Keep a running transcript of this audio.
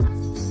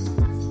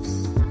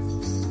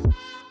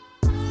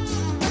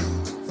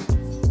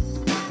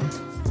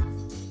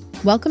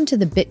Welcome to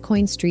the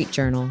Bitcoin Street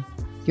Journal,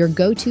 your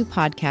go-to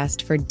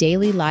podcast for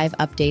daily live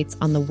updates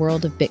on the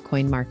world of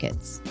Bitcoin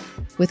markets.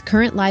 With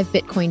current live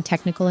Bitcoin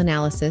technical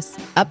analysis,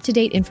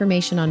 up-to-date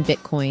information on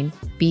Bitcoin,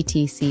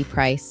 BTC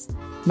price,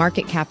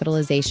 market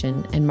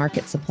capitalization, and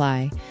market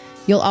supply,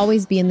 you'll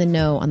always be in the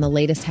know on the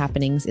latest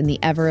happenings in the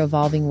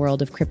ever-evolving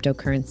world of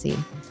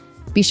cryptocurrency.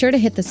 Be sure to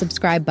hit the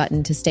subscribe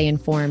button to stay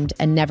informed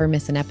and never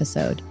miss an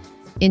episode.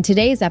 In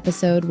today's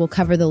episode, we'll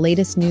cover the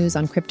latest news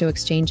on crypto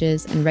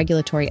exchanges and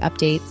regulatory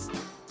updates,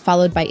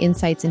 followed by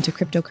insights into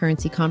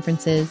cryptocurrency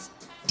conferences,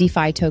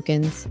 DeFi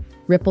tokens,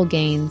 Ripple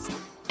gains,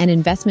 and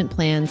investment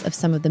plans of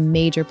some of the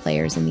major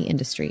players in the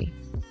industry.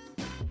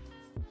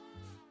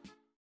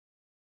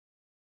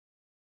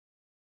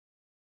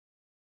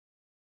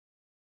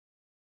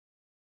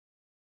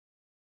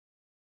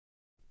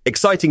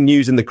 Exciting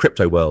news in the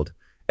crypto world.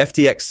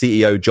 FTX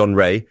CEO John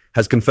Ray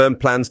has confirmed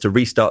plans to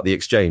restart the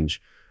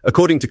exchange.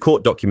 According to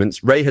court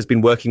documents, Ray has been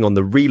working on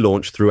the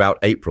relaunch throughout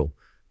April.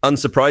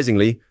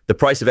 Unsurprisingly, the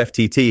price of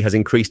FTT has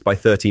increased by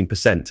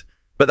 13%.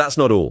 But that's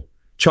not all.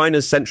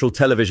 China's central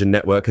television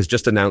network has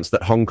just announced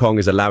that Hong Kong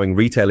is allowing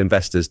retail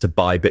investors to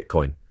buy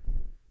Bitcoin.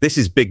 This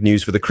is big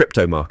news for the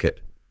crypto market.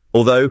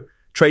 Although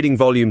trading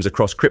volumes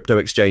across crypto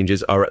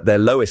exchanges are at their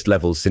lowest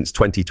levels since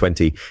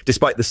 2020,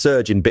 despite the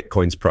surge in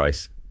Bitcoin's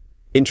price.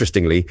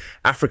 Interestingly,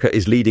 Africa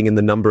is leading in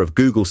the number of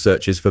Google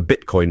searches for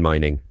Bitcoin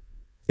mining.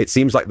 It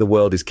seems like the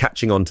world is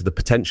catching on to the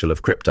potential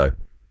of crypto.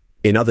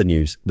 In other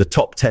news, the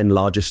top 10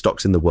 largest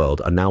stocks in the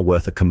world are now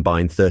worth a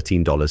combined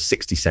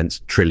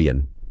 $13.60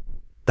 trillion.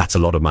 That's a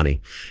lot of money.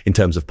 In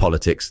terms of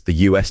politics, the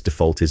US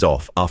default is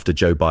off after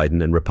Joe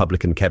Biden and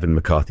Republican Kevin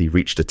McCarthy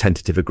reached a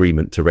tentative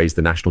agreement to raise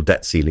the national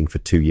debt ceiling for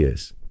 2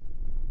 years.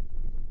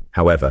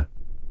 However,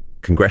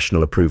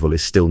 congressional approval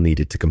is still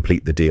needed to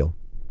complete the deal.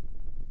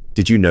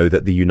 Did you know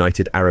that the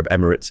United Arab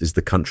Emirates is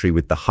the country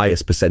with the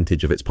highest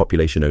percentage of its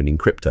population owning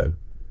crypto?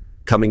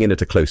 Coming in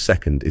at a close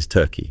second is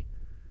Turkey.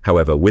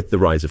 However, with the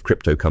rise of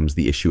crypto comes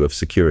the issue of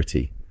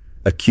security.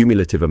 A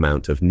cumulative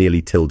amount of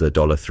nearly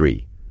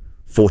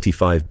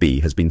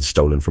 $345 has been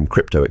stolen from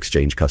crypto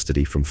exchange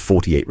custody from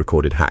 48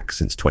 recorded hacks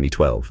since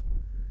 2012.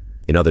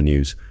 In other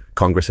news,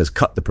 Congress has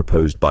cut the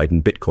proposed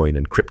Biden Bitcoin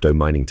and crypto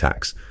mining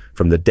tax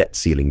from the debt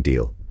ceiling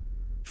deal.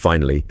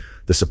 Finally,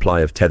 the supply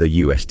of Tether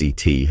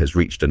USDT has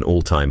reached an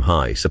all-time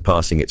high,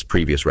 surpassing its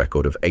previous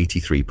record of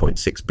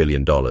 $83.6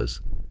 billion.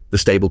 The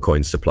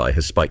stablecoin supply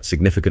has spiked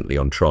significantly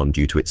on Tron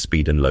due to its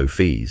speed and low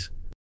fees.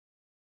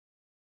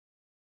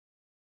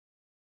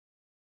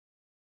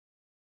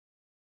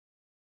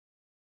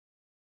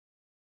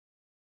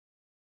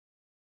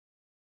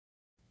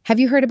 Have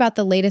you heard about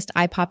the latest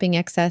eye-popping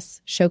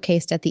excess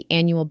showcased at the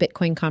annual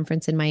Bitcoin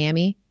conference in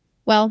Miami?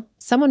 Well,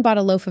 someone bought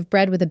a loaf of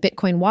bread with a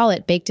Bitcoin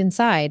wallet baked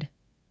inside.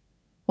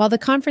 While the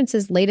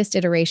conference's latest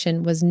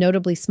iteration was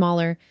notably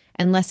smaller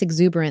and less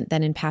exuberant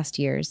than in past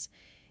years,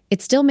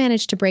 it still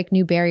managed to break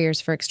new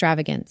barriers for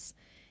extravagance.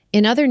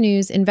 In other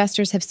news,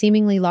 investors have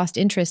seemingly lost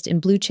interest in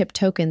blue-chip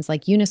tokens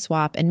like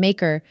Uniswap and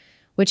Maker,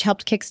 which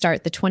helped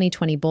kickstart the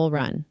 2020 bull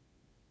run.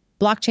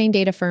 Blockchain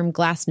data firm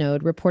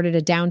Glassnode reported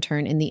a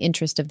downturn in the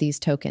interest of these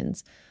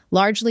tokens,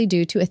 largely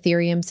due to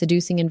Ethereum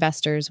seducing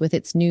investors with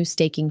its new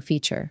staking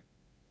feature.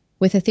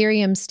 With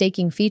Ethereum's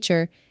staking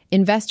feature,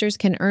 investors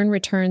can earn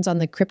returns on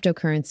the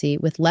cryptocurrency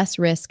with less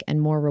risk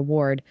and more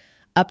reward,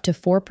 up to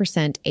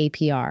 4%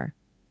 APR.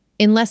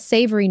 In less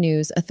savory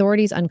news,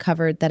 authorities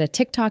uncovered that a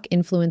TikTok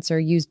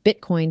influencer used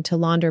Bitcoin to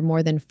launder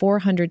more than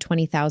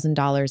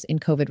 $420,000 in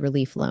COVID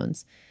relief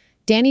loans.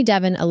 Danny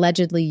Devin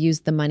allegedly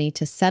used the money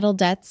to settle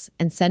debts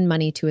and send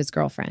money to his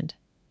girlfriend.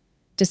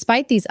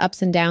 Despite these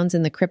ups and downs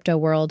in the crypto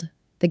world,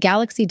 the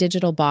Galaxy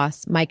Digital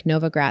boss, Mike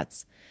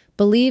Novogratz,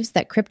 believes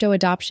that crypto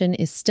adoption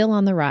is still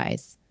on the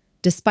rise,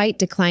 despite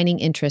declining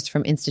interest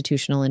from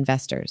institutional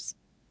investors.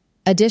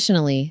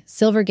 Additionally,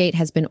 Silvergate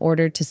has been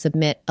ordered to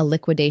submit a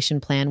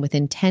liquidation plan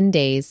within 10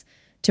 days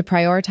to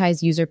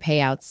prioritize user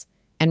payouts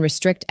and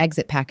restrict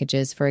exit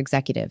packages for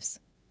executives.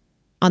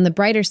 On the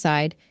brighter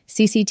side,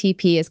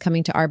 CCTP is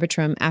coming to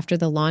Arbitrum after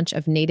the launch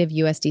of native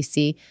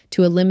USDC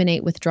to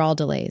eliminate withdrawal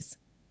delays.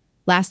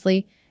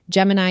 Lastly,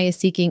 Gemini is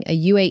seeking a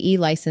UAE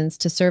license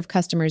to serve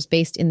customers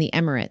based in the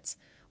Emirates,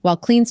 while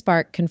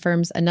CleanSpark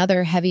confirms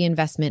another heavy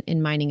investment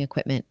in mining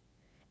equipment,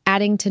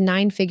 adding to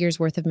 9 figures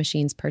worth of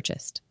machines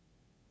purchased.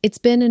 It's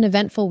been an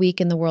eventful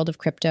week in the world of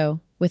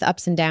crypto, with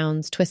ups and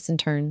downs, twists and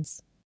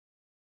turns.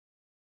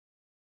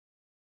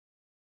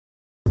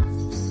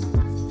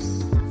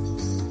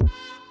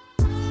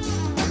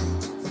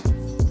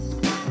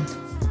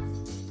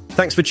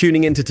 Thanks for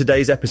tuning in to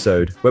today's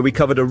episode, where we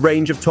covered a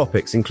range of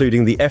topics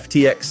including the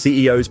FTX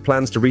CEO's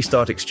plans to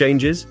restart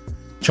exchanges,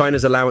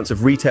 China's allowance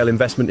of retail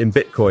investment in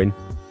Bitcoin,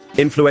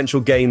 influential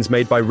gains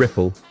made by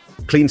Ripple,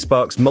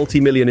 CleanSpark's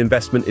multi-million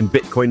investment in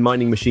Bitcoin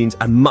mining machines,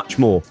 and much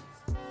more.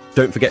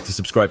 Don't forget to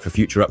subscribe for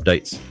future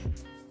updates.